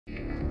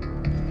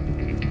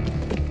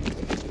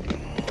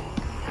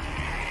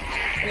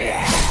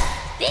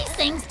These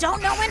things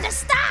don't know when to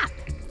stop.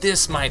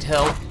 This might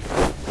help.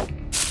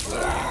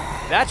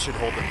 That should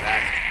hold them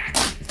back.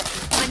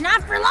 But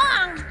not for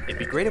long. It'd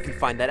be great if we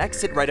find that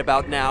exit right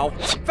about now.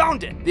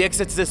 Found it! The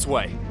exit's this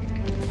way.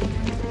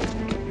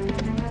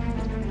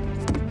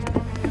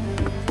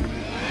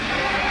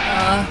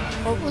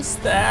 What was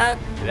that?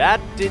 That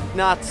did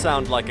not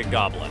sound like a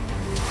goblin.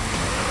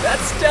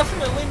 That's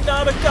definitely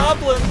not a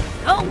goblin.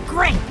 Oh,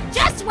 great.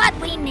 Just what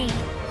we need.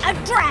 A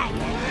dragon.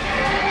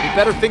 We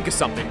better think of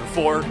something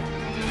before...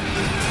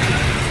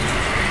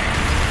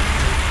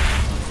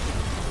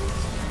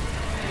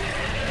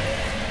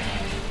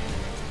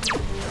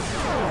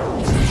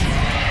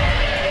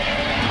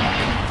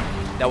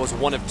 That was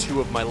one of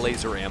 2 of my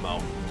laser ammo.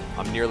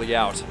 I'm nearly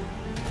out.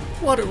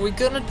 What are we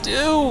gonna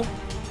do?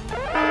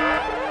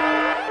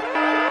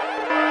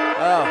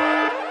 Oh,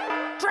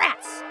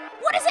 Drats.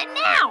 What is it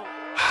now?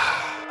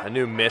 a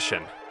new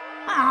mission.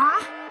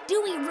 Aw,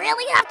 do we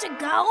really have to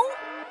go?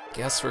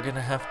 Guess we're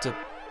gonna have to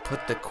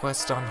put the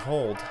quest on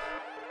hold.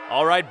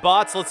 All right,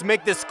 bots, let's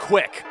make this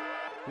quick.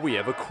 We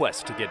have a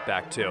quest to get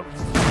back to.